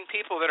to coaching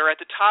people that are at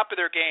the top of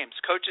their games,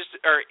 coaches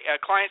or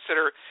clients that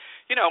are,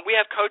 we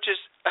have coaches,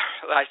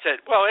 I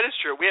said, well, it is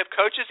true. We have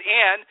coaches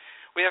and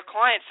we have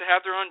clients that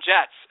have their own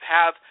jets,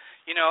 have,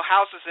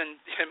 houses in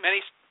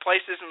many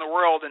places in the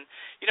world, and,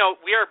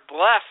 we are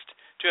blessed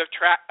to have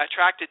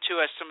attracted to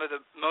us some of the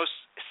most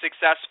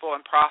successful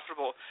and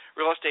profitable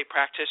real estate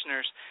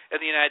practitioners in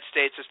the United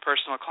States as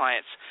personal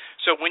clients.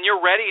 So when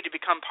you're ready to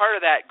become part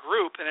of that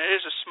group, and it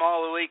is a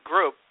small elite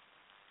group,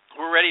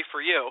 we're ready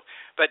for you.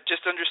 But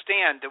just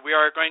understand that we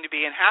are going to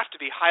be and have to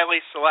be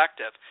highly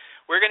selective.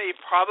 We're going to be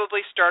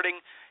probably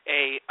starting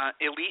a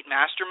elite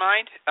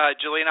mastermind.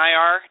 Julie and I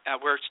are.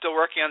 We're still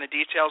working on the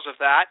details of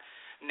that.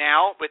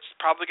 now, which is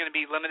probably going to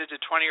be limited to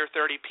 20 or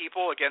 30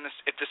 people. Again,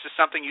 if this is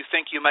something you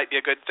think you might be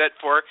a good fit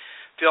for,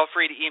 feel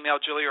free to email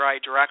Julie or I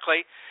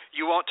directly.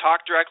 You won't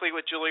talk directly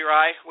with Julie or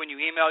I. When you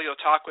email, you'll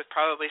talk with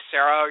probably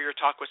Sarah, or you'll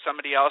talk with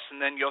somebody else,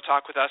 and then you'll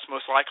talk with us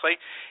most likely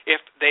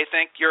if they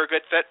think you're a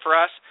good fit for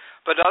us.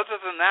 But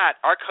other than that,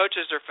 our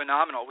coaches are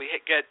phenomenal. We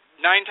get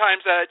 9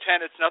 times out of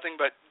 10, it's nothing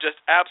but just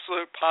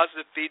absolute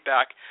positive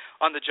feedback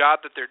on the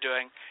job that they're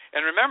doing.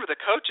 And remember, the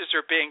coaches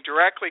are being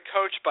directly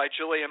coached by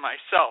Julie and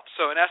myself.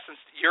 So in essence,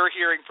 you're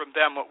hearing from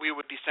them what we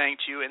would be saying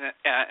to you in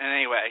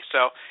any way.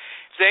 So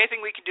if there's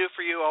anything we can do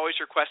for you,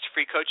 always request a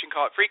free coaching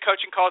call at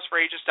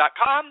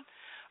freecoachingcallsforagents.com.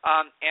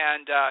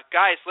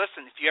 Guys,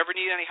 listen, if you ever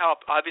need any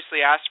help, obviously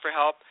ask for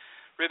help.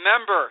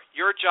 Remember,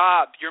 your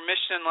job, your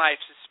mission in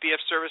life is to be of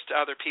service to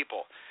other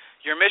people.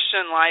 Your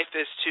mission in life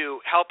is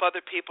to help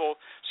other people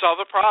solve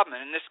a problem.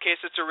 And in this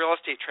case, it's a real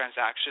estate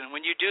transaction.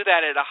 When you do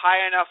that at a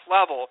high enough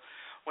level,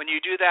 when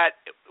you do that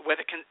with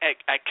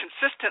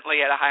consistently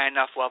at a high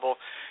enough level,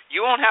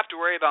 you won't have to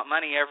worry about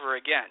money ever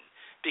again,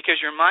 because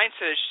your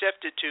mindset has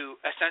shifted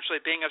to essentially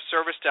being of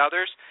service to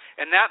others,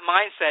 and that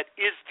mindset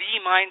is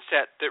the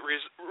mindset that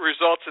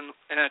results in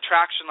an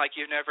attraction like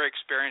you've never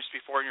experienced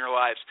before in your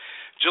lives.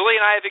 Julie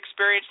and I have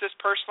experienced this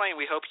personally,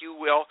 and we hope you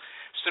will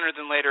sooner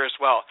than later as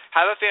well.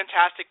 Have a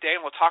fantastic day,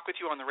 and we'll talk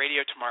with you on the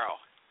radio tomorrow.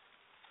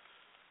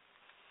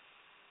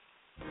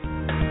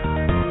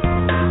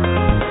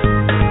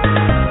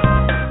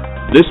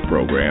 This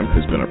program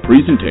has been a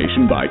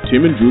presentation by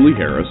Tim and Julie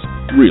Harris,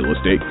 Real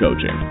Estate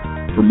Coaching.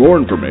 For more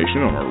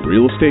information on our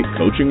real estate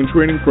coaching and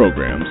training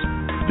programs,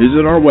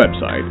 visit our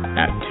website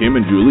at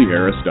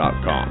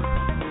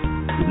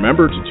timandjulieharris.com.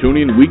 Remember to tune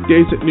in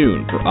weekdays at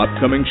noon for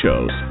upcoming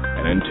shows,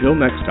 and until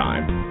next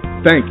time,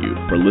 thank you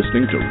for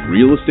listening to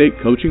Real Estate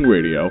Coaching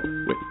Radio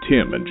with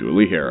Tim and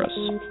Julie Harris.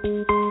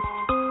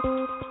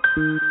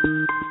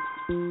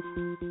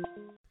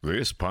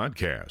 This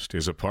podcast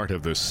is a part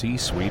of the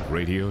C-Suite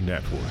Radio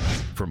Network.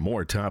 For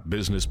more top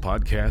business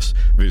podcasts,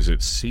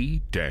 visit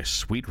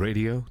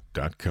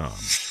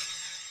c-suiteradio.com.